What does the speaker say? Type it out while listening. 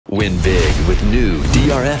Win big with new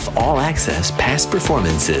DRF All Access past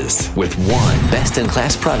performances. With one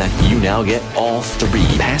best-in-class product, you now get all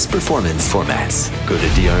three past performance formats. Go to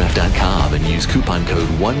DRF.com and use coupon code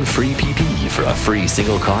 1FREEPP for a free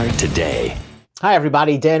single card today. Hi,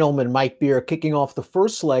 everybody. Dan Illman, Mike Beer, kicking off the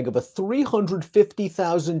first leg of a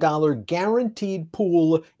 $350,000 guaranteed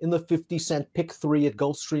pool in the 50-cent Pick 3 at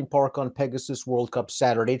Gulfstream Park on Pegasus World Cup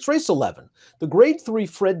Saturday. It's race 11, the Grade 3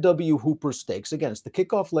 Fred W. Hooper Stakes. Again, it's the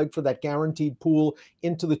kickoff leg for that guaranteed pool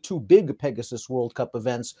into the two big Pegasus World Cup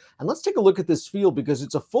events. And let's take a look at this field because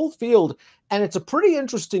it's a full field and it's a pretty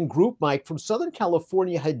interesting group, Mike. From Southern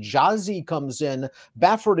California, Hijazi comes in,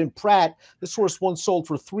 Baffert and Pratt. This horse once sold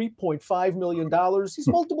for $3.5 million. He's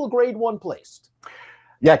multiple Grade 1 placed.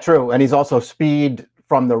 Yeah, true. And he's also speed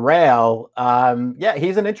from the rail. Yeah,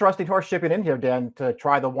 he's an interesting horse shipping in here, Dan, to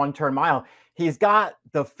try the one-turn mile. He's got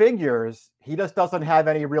the figures. He just doesn't have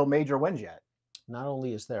any real major wins yet. Not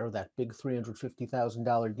only is there that big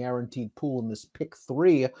 $350,000 guaranteed pool in this Pick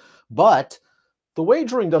 3, but the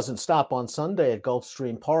wagering doesn't stop on Sunday at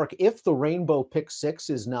Gulfstream Park. If the Rainbow Pick 6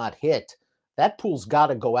 is not hit, that pool's got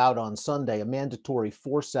to go out on Sunday, a mandatory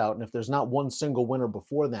force out. And if there's not one single winner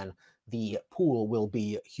before then, the pool will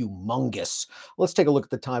be humongous. Let's take a look at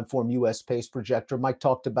the time form US pace projector. Mike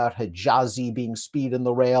talked about Hijazi being speed in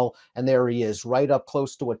the rail, and there he is, right up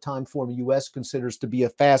close to what time form US considers to be a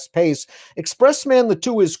fast pace. Expressman, the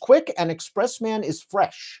 2 is quick, and Expressman is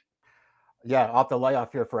fresh. Yeah, off the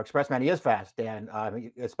layoff here for Expressman. He is fast, Dan,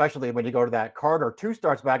 especially when you go to that Carter 2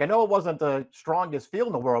 starts back. I know it wasn't the strongest field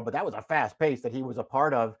in the world, but that was a fast pace that he was a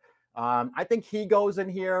part of. I think he goes in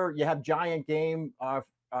here. You have Giant Game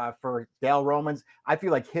for Dale Romans. I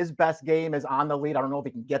feel like his best game is on the lead. I don't know if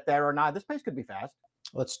he can get there or not. This pace could be fast.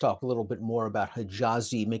 Let's talk a little bit more about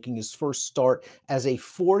Hijazi making his first start as a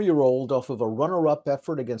 4-year-old off of a runner-up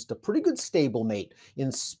effort against a pretty good stablemate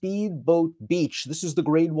in Speedboat Beach. This is the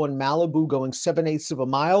Grade 1 Malibu going 7/8 of a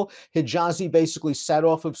mile. Hijazi basically sat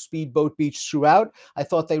off of Speedboat Beach throughout. I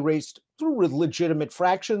thought they raced through legitimate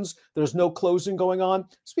fractions. There's no closing going on.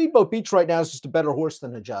 Speedboat Beach right now is just a better horse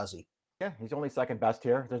than Hijazi. Yeah, he's only second best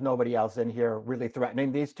here. There's nobody else in here really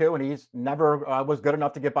threatening these two, and he's never was good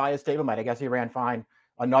enough to get by his stablemate. I guess he ran fine.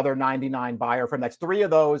 Another 99 buyer from that's 3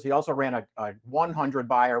 of those. He also ran a 100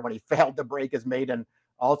 buyer when he failed to break his maiden,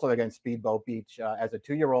 also against Speedboat Beach as a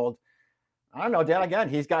 2-year-old. I don't know, Dan, again,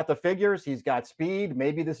 he's got the figures. He's got speed.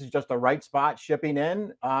 Maybe this is just the right spot shipping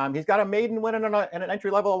in. He's got a maiden win and an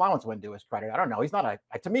entry-level allowance win to his credit. I don't know. He's not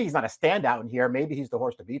to me, he's not a standout in here. Maybe he's the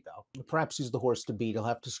horse to beat, though. Perhaps he's the horse to beat. He'll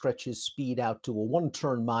have to stretch his speed out to a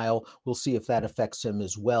 1-turn mile. We'll see if that affects him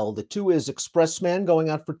as well. The 2 is Expressman going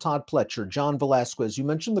out for Todd Pletcher. John Velasquez, you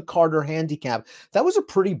mentioned the Carter handicap. That was a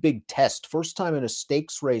pretty big test. First time in a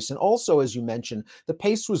stakes race. And also, as you mentioned, the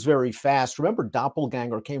pace was very fast. Remember,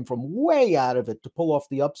 Doppelganger came from way out of it to pull off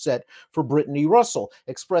the upset for Brittany Russell.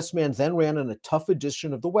 Expressman then ran in a tough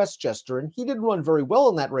edition of the Westchester, and he didn't run very well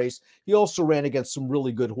in that race. He also ran against some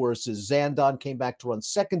really good horses. Zandon came back to run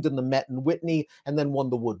second in the Met and Whitney, and then won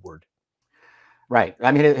the Woodward. Right.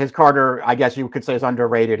 I mean, his Carter, I guess you could say, is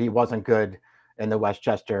underrated. He wasn't good in the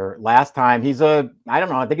Westchester last time. I don't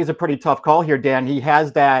know, I think he's a pretty tough call here, Dan. He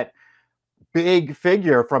has that big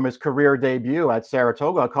figure from his career debut at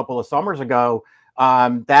Saratoga a couple of summers ago.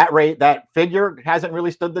 That figure hasn't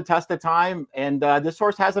really stood the test of time, and this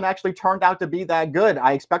horse hasn't actually turned out to be that good.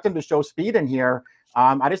 I expect him to show speed in here.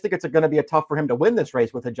 I just think it's going to be tough for him to win this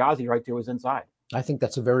race with Hijazi right to his inside. I think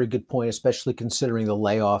that's a very good point, especially considering the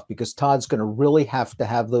layoff, because Todd's going to really have to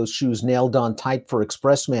have those shoes nailed on tight for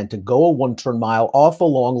Expressman to go a 1-turn mile off a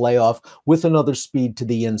long layoff with another speed to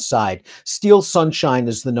the inside. Steel Sunshine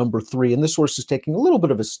is the number 3, and this horse is taking a little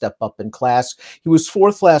bit of a step up in class. He was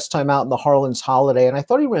 4th last time out in the Harlan's Holiday, and I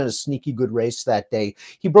thought he ran a sneaky good race that day.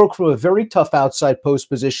 He broke from a very tough outside post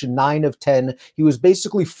position, 9 of 10. He was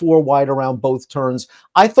basically 4 wide around both turns.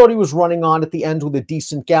 I thought he was running on at the end with a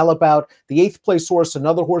decent gallop out. The 8th place horse,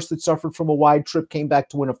 another horse that suffered from a wide trip, came back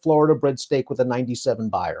to win a Florida bred stake with a 97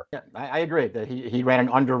 buyer. Yeah, I agree that he ran an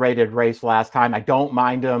underrated race last time. I don't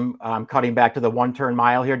mind him cutting back to the 1-turn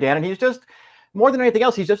mile here, Dan. And he's just, more than anything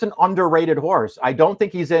else, he's just an underrated horse. I don't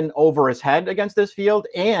think he's in over his head against this field,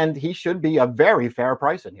 and he should be a very fair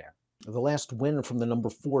price in here. The last win from the number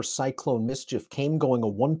 4 Cyclone Mischief came going a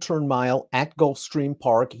 1-turn mile at Gulfstream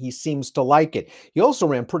Park. He seems to like it. He also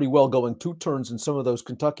ran pretty well going 2 turns in some of those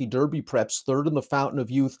Kentucky Derby preps, 3rd in the Fountain of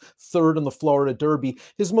Youth, 3rd in the Florida Derby.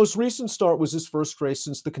 His most recent start was his first race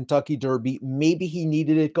since the Kentucky Derby. Maybe he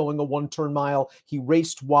needed it going a 1-turn mile. He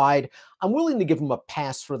raced wide. I'm willing to give him a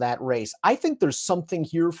pass for that race. I think there's something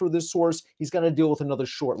here for this horse. He's going to deal with another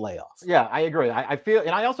short layoff. Yeah, I agree. I feel,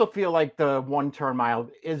 and I also feel like the 1-turn mile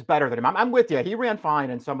is better than him. I'm with you. He ran fine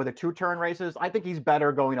in some of the 2-turn races. I think he's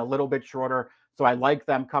better going a little bit shorter. So I like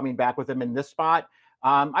them coming back with him in this spot.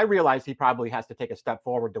 I realize he probably has to take a step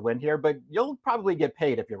forward to win here, but you'll probably get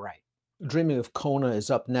paid if you're right. Dreaming of Kona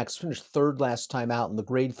is up next. Finished third last time out in the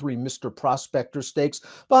Grade 3 Mr. Prospector Stakes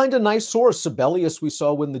behind a nice horse. Sibelius we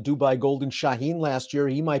saw win the Dubai Golden Shaheen last year.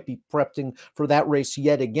 He might be prepping for that race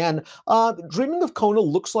yet again. Dreaming of Kona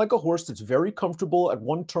looks like a horse that's very comfortable at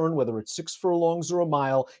 1 turn, whether it's 6 furlongs or a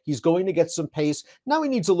mile. He's going to get some pace. Now he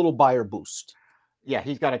needs a little buyer boost. Yeah,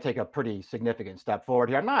 he's got to take a pretty significant step forward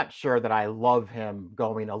here. I'm not sure that I love him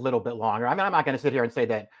going a little bit longer. I mean, I'm not going to sit here and say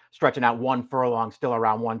that stretching out 1 furlong still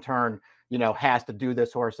around 1 turn, has to do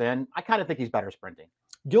this horse in. I kind of think he's better sprinting.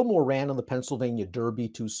 Gilmore ran in the Pennsylvania Derby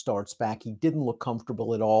 2 starts back. He didn't look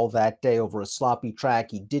comfortable at all that day over a sloppy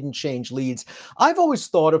track. He didn't change leads. I've always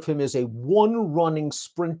thought of him as a one-running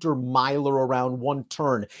sprinter miler around 1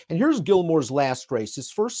 turn. And here's Gilmore's last race,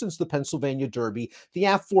 his first since the Pennsylvania Derby, the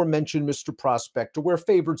aforementioned Mr. Prospector, where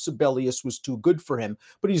favored Sibelius was too good for him.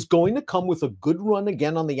 But he's going to come with a good run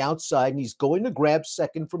again on the outside, and he's going to grab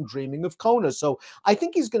second from Dreaming of Kona. So I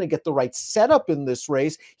think he's going to get the right setup in this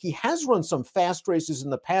race. He has run some fast races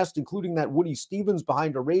in the past, including that Woody Stevens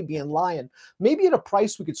behind Arabian Lion. Maybe at a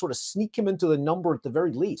price we could sort of sneak him into the number at the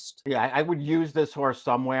very least. Yeah, I would use this horse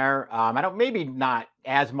somewhere. I don't, maybe not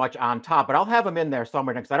as much on top, but I'll have him in there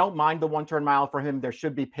somewhere because I don't mind the 1-turn mile for him. There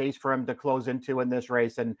should be pace for him to close into in this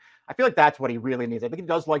race, and I feel like that's what he really needs. I think he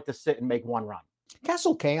does like to sit and make 1 run.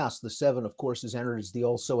 Castle Chaos, the 7, of course, is entered as the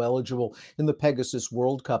also eligible in the Pegasus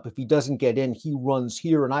World Cup. If he doesn't get in, he runs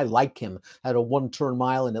here, and I like him at a 1-turn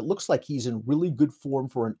mile, and it looks like he's in really good form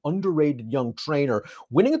for an underrated young trainer.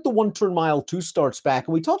 Winning at the 1-turn mile 2 starts back,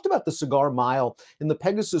 and we talked about the Cigar Mile in the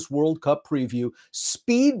Pegasus World Cup preview.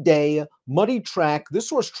 Speed day, muddy track. This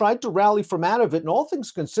horse tried to rally from out of it, and all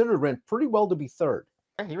things considered, ran pretty well to be 3rd.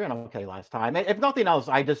 He ran okay last time. If nothing else,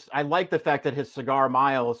 I like the fact that his Cigar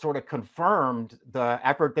Mile sort of confirmed the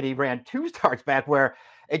effort that he ran 2 starts back, where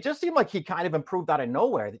it just seemed like he kind of improved out of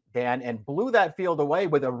nowhere, Dan, and blew that field away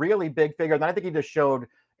with a really big figure. And I think he just showed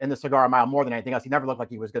in the Cigar Mile more than anything else. He never looked like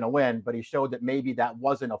he was going to win, but he showed that maybe that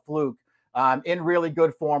wasn't a fluke. In really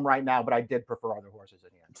good form right now, but I did prefer other horses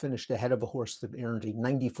in here. Finished ahead of a horse that earned a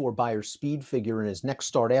 94 Beyer speed figure in his next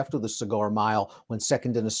start after the Cigar Mile, when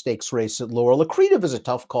second in a stakes race at Laurel. Accretive is a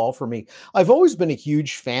tough call for me. I've always been a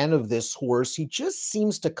huge fan of this horse. He just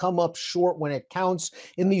seems to come up short when it counts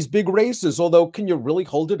in these big races, although can you really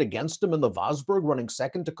hold it against him in the Vosburg running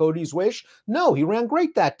second to Cody's Wish? No, he ran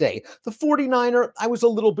great that day. The 49er, I was a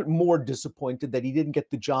little bit more disappointed that he didn't get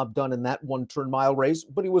the job done in that 1-turn mile race,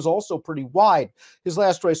 but he was also pretty wide. His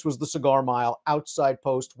last race was the Cigar Mile, outside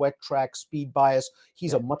post, wet track, speed bias.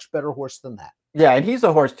 He's a much better horse than that. Yeah, and he's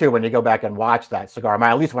a horse too. When you go back and watch that Cigar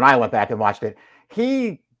Mile, at least when I went back and watched it,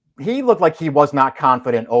 he looked like he was not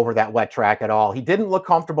confident over that wet track at all. He didn't look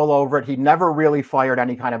comfortable over it. He never really fired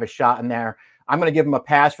any kind of a shot in there. I'm going to give him a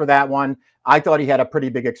pass for that one. I thought he had a pretty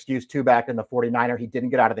big excuse too back in the 49er. He didn't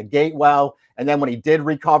get out of the gate well. And then when he did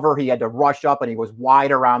recover, he had to rush up and he was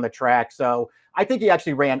wide around the track. So I think he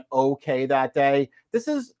actually ran okay that day. This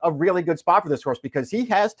is a really good spot for this horse because he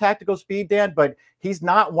has tactical speed, Dan, but he's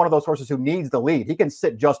not one of those horses who needs the lead. He can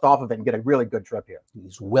sit just off of it and get a really good trip here.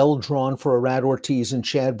 He's well drawn for Arad Ortiz and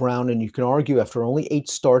Chad Brown, and you can argue after only 8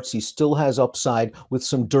 starts, he still has upside with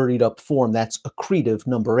some dirtied up form. That's Accretive,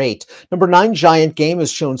 number 8. Number 9, Giant Game, has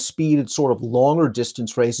shown speed at sort of longer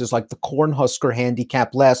distance races like the Cornhusker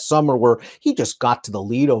Handicap last summer, where he just got to the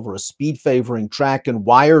lead over a speed favoring track and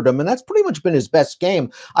wired him, and that's pretty much been his best game.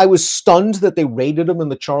 I was stunned that they rated him in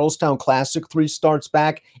the Charlestown Classic 3 starts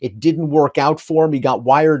back. It didn't work out for him. He got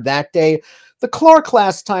wired that day. The Clark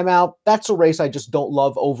last time out, that's a race I just don't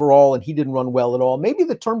love overall, and he didn't run well at all. Maybe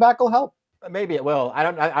the turnback will help. Maybe it will.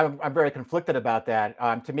 I'm very conflicted about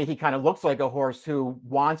that. To me, he kind of looks like a horse who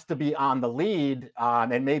wants to be on the lead,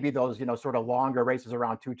 and maybe those, sort of longer races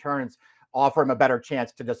around 2 turns offer him a better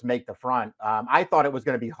chance to just make the front. I thought it was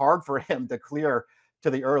going to be hard for him to clear to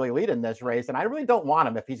the early lead in this race, and I really don't want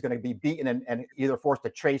him if he's going to be beaten and either forced to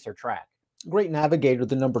chase or track. Great Navigator,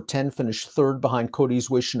 the number 10, finished 3rd behind Cody's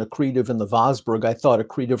Wish and Accretive in the Vosburg. I thought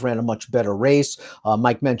Accretive ran a much better race.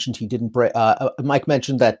 Mike mentioned he didn't. Mike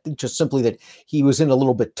mentioned that just simply that he was in a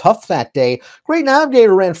little bit tough that day. Great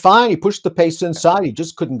Navigator ran fine. He pushed the pace inside. He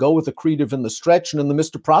just couldn't go with Accretive in the stretch. And in the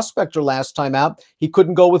Mr. Prospector last time out, he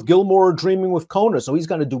couldn't go with Gilmore or Dreaming with Kona. So he's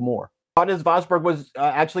going to do more. thought his Vosberg was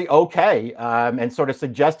actually okay, and sort of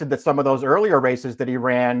suggested that some of those earlier races that he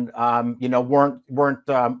ran,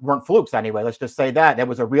 weren't flukes anyway. Let's just say that it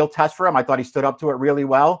was a real test for him. I thought he stood up to it really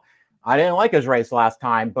well. I didn't like his race last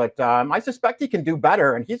time, but I suspect he can do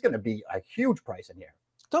better, and he's going to be a huge price in here.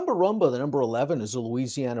 Tumbarumba, the number 11, is a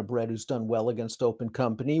Louisiana bred who's done well against open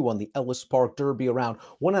company. Won the Ellis Park Derby around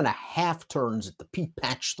 1.5 turns at the Pete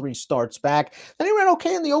Patch 3 starts back. Then he ran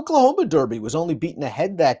okay in the Oklahoma Derby, was only beaten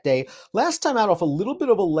ahead that day. Last time out off a little bit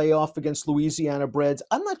of a layoff against Louisiana breds.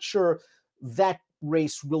 I'm not sure that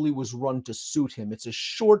race really was run to suit him. It's a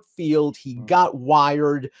short field. He got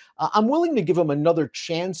wired. I'm willing to give him another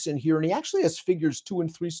chance in here, and he actually has figures 2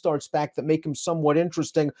 and 3 starts back that make him somewhat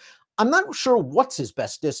interesting. I'm not sure what's his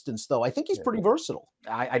best distance, though. I think he's pretty versatile.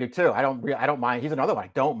 I do too. I don't mind. He's another one.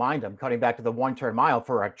 I don't mind him cutting back to the 1-turn mile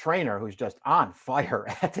for a trainer who's just on fire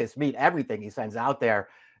at this meet. Everything he sends out there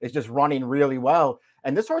is just running really well.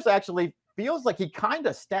 And this horse actually feels like he kind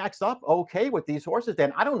of stacks up okay with these horses.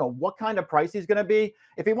 Then I don't know what kind of price he's going to be.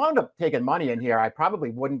 If he wound up taking money in here, I probably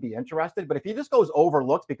wouldn't be interested. But if he just goes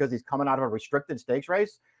overlooked because he's coming out of a restricted stakes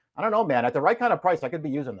race, I don't know, man. At the right kind of price, I could be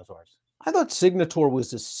using this horse. I thought Signator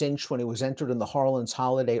was a cinch when he was entered in the Harlan's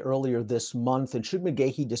Holiday earlier this month, and should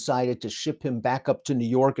McGahey decided to ship him back up to New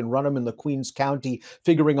York and run him in the Queens County,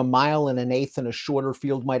 figuring 1 1/8 in a shorter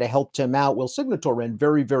field might have helped him out. Well, Signator ran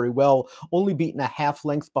very, very well, only beaten a half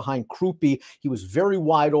length behind Krupe. He was very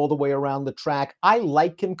wide all the way around the track. I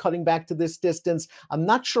like him cutting back to this distance. I'm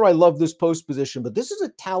not sure I love this post position, but this is a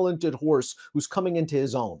talented horse who's coming into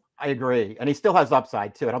his own. I agree. And he still has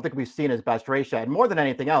upside too. I don't think we've seen his best race yet. And more than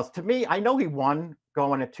anything else, to me, I know he won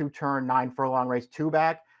going a 2-turn, 9-furlong race, 2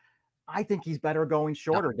 back. I think he's better going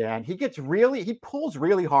shorter, Dan. He pulls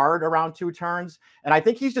really hard around 2 turns. And I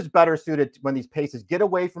think he's just better suited when these paces get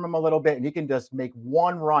away from him a little bit and he can just make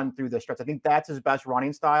one run through the stretch. I think that's his best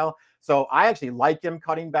running style. So I actually like him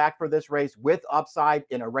cutting back for this race with upside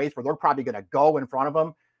in a race where they're probably going to go in front of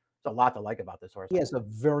him. There's a lot to like about this horse. He has a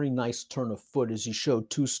very nice turn of foot, as he showed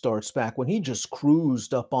 2 starts back when he just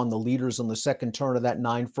cruised up on the leaders on the second turn of that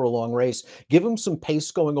 9-furlong race. Give him some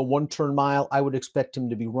pace going a 1-turn mile. I would expect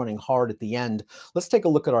him to be running hard at the end. Let's take a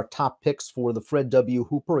look at our top picks for the Fred W.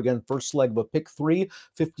 Hooper. Again, first leg of a pick 3,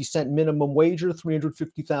 50-cent minimum wager,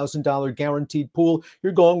 $350,000 guaranteed pool.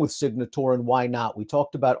 You're going with Signator, and why not? We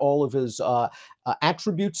talked about all of his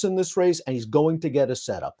attributes in this race, and he's going to get a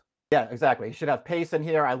setup. Yeah, exactly. He should have pace in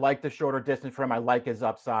here. I like the shorter distance for him. I like his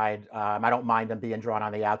upside. I don't mind him being drawn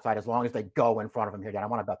on the outside as long as they go in front of him here. Dan, I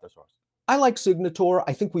want to bet this horse. I like Signator.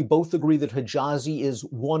 I think we both agree that Hijazi is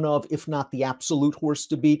one of, if not the absolute horse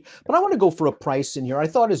to beat. But I want to go for a price in here. I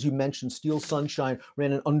thought, as you mentioned, Steel Sunshine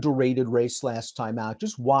ran an underrated race last time out,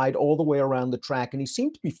 just wide all the way around the track. And he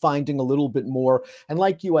seemed to be finding a little bit more. And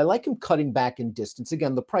like you, I like him cutting back in distance.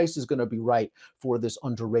 Again, the price is going to be right for this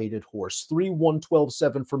underrated horse.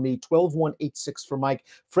 3-1-12-7 for me, 12-1-8-6 for Mike.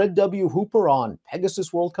 Fred W. Hooper on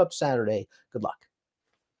Pegasus World Cup Saturday. Good luck.